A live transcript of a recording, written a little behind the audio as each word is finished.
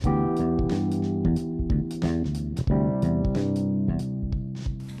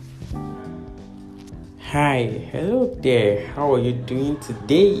Hi, hello there. How are you doing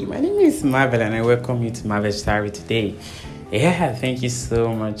today? My name is Marvel and I welcome you to Marvel's Diary today. Yeah, thank you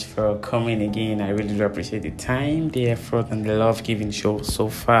so much for coming again. I really do appreciate the time, the effort, and the love giving show so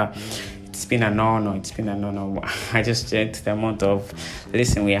far. It's been an honor. I just checked the amount of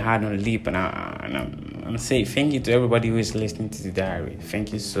listen we had on Leap, and I'm saying thank you to everybody who is listening to the diary.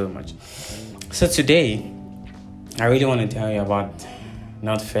 Thank you so much. So today, I really want to tell you about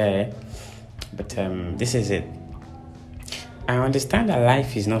Not Fair. But this is it. I understand that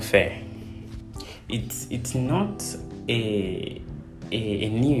life is not fair. It's not a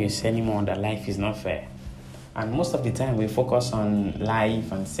news anymore that life is not fair. And most of the time we focus on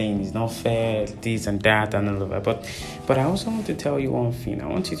life and saying it's not fair, this and that and all of that. But I also want to tell you one thing. I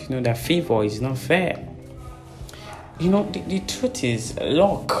want you to know that favor is not fair. You know, the truth is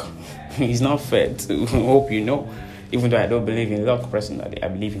luck is not fair to hope you know. Even though I don't believe in luck personally, I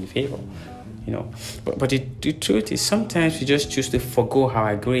believe in favor. You know, but the truth is sometimes we just choose to forgo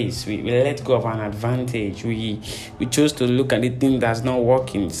our grace. We let go of an advantage. We choose to look at the thing that's not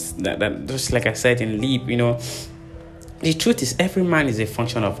working. That just like I said in Leap, you know, the truth is every man is a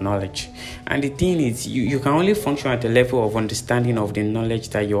function of knowledge. And the thing is you can only function at the level of understanding of the knowledge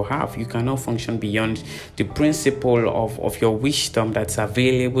that you have. You cannot function beyond the principle of your wisdom that's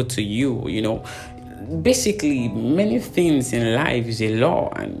available to you, you know. Basically, many things in life is a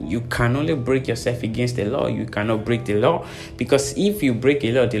law, and you can only break yourself against the law. You cannot break the law, because if you break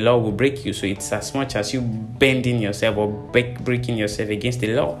a law, the law will break you. So it's as much as you bending yourself or breaking yourself against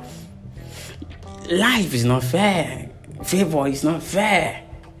the law. Life is not fair. Favor is not fair.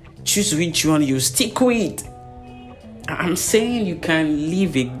 Choose which one you stick with. I'm saying you can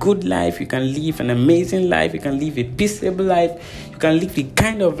live a good life, you can live an amazing life, you can live a peaceable life, you can live the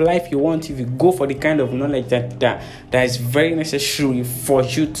kind of life you want if you go for the kind of knowledge that is very necessary for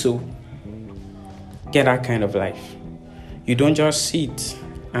you to get that kind of life. You don't just sit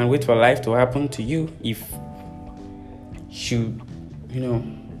and wait for life to happen to you. If you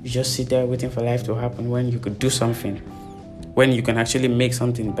just sit there waiting for life to happen when you could do something, when you can actually make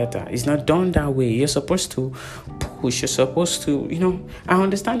something better. It's not done that way. You're supposed to push. You're supposed to, I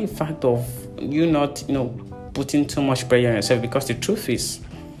understand the fact of you not, putting too much pressure on yourself, because the truth is,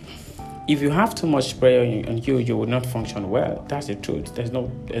 if you have too much pressure on you, you will not function well. That's the truth. There's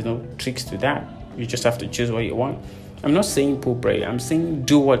no tricks to that. You just have to choose what you want. I'm not saying put pressure. I'm saying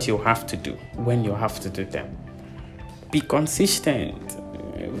do what you have to do when you have to do them. Be consistent.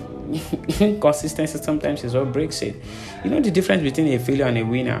 Consistency sometimes is what breaks it. You know, the difference between a failure and a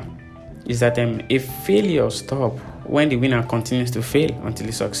winner is that a failure stops when the winner continues to fail until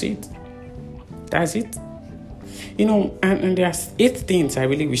he succeeds. That's it. And there's 8 things I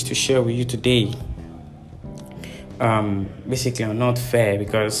really wish to share with you today. Basically, I'm not fair,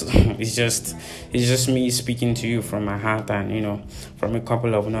 because it's just me speaking to you from my heart and from a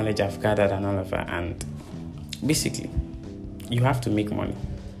couple of knowledge I've gathered and all of that. And basically, you have to make money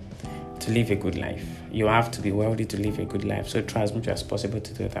to live a good life. You have to be wealthy to live a good life. So try as much as possible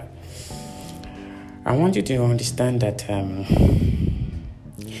to do that. I want you to understand that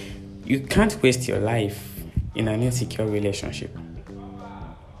you can't waste your life in an insecure relationship.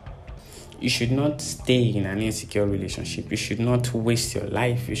 You should not stay in an insecure relationship. You should not waste your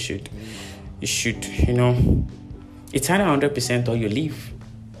life. You should, it's either 100% or you leave.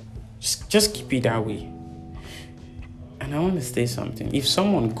 Just keep it that way. And I want to say something. If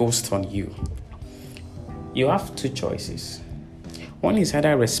someone ghosts on you, you have 2 choices. One is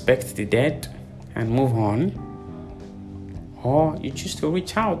either respect the dead and move on, or you choose to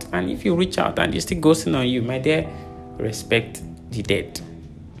reach out. And if you reach out and you're still ghosting on you, my dear, respect the dead.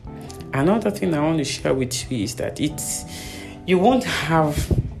 Another thing I want to share with you is that you won't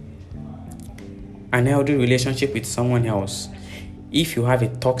have an healthy relationship with someone else if you have a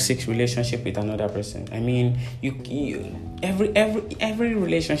toxic relationship with another person. I mean, every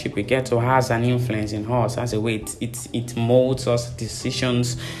relationship we get to has an influence in us, has a way it molds us,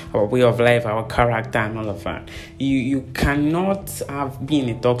 decisions, our way of life, our character, and all of that. You cannot be in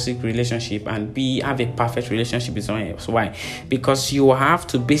a toxic relationship and have a perfect relationship with someone else. Why? Because you have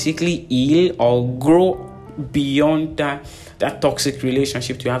to basically heal or grow beyond that toxic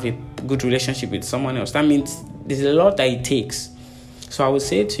relationship to have a good relationship with someone else. That means there's a lot that it takes. So I will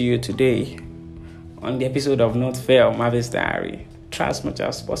say to you today, on the episode of Not Fair on Marvel's Diary, try as much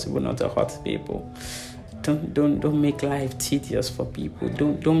as possible not to hurt people. Don't make life tedious for people.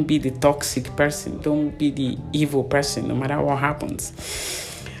 Don't be the toxic person. Don't be the evil person, no matter what happens.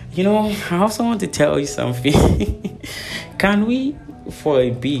 I also want to tell you something. Can we, for a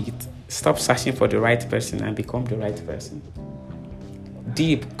bit, stop searching for the right person and become the right person?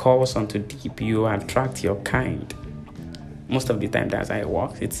 deep calls onto deep. You attract your kind. Most of the time, that's how it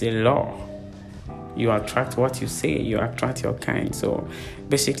works. It's a law. You attract what you say. You attract your kind. So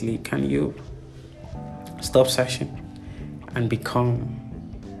basically, can you stop searching and become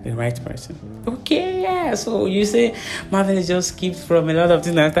the right person? Okay, yeah. So you say Marvel just skipped from a lot of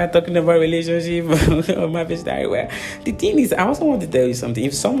things and start talking about relationship or Marvel's diary. Well, the thing is, I also want to tell you something.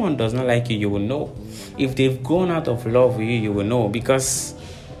 If someone does not like you, you will know. If they've gone out of love with you, you will know. Because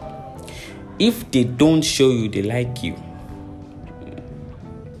if they don't show you they like you,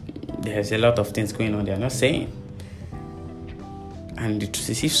 there's a lot of things going on they are not saying. And the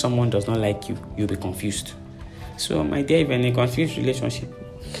truth is, if someone does not like you, you'll be confused. So, my dear, if you're in a confused relationship,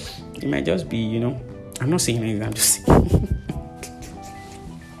 it might just be, I'm not saying anything, I'm just saying.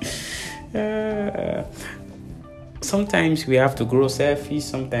 Sometimes we have to grow selfish.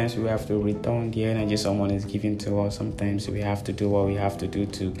 Sometimes we have to return the energy someone is giving to us. Sometimes we have to do what we have to do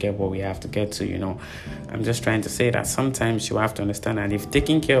to get what we have to get to, I'm just trying to say that sometimes you have to understand that if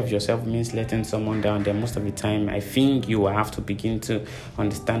taking care of yourself means letting someone down, then most of the time, I think you will have to begin to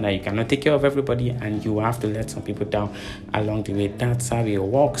understand that you cannot take care of everybody and you have to let some people down along the way. That's how it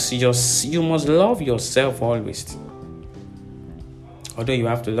works. You must love yourself always. Although you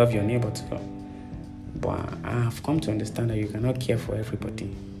have to love your neighbor too. But I have come to understand that you cannot care for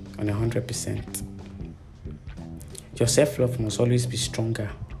everybody on 100%. Your self-love must always be stronger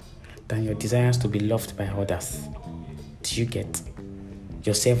than your desires to be loved by others. Do you get?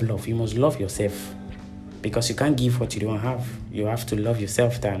 Your self-love, you must love yourself. Because you can't give what you don't have. You have to love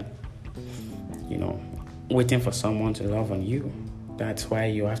yourself than, waiting for someone to love on you. That's why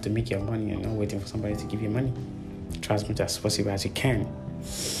you have to make your money and not waiting for somebody to give you money. Try as much as possible as you can.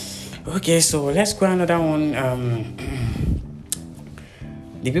 Okay, so let's go another one.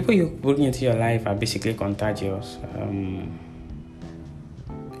 The people you bring into your life are basically contagious.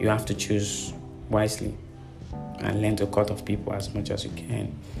 You have to choose wisely and learn to cut off people as much as you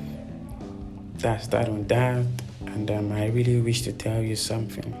can. That's that on that. And I really wish to tell you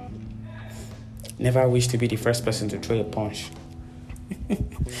something. Never wish to be the first person to throw a punch.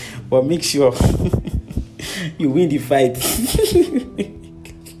 But make sure you win the fight.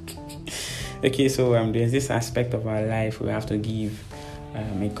 Okay, so there's this aspect of our life we have to give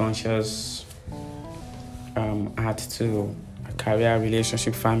a conscious heart to a career,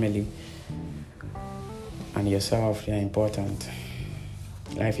 relationship, family, and yourself. They are important.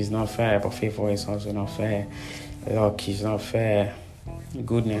 Life is not fair, but favor is also not fair. Luck is not fair.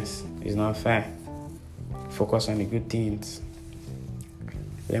 Goodness is not fair. Focus on the good things.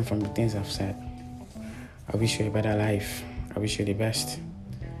 Learn from the things I've said. I wish you a better life. I wish you the best.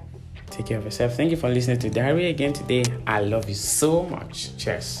 Take care of yourself. Thank you for listening to Diary again today. I love you so much.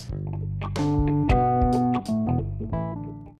 Cheers.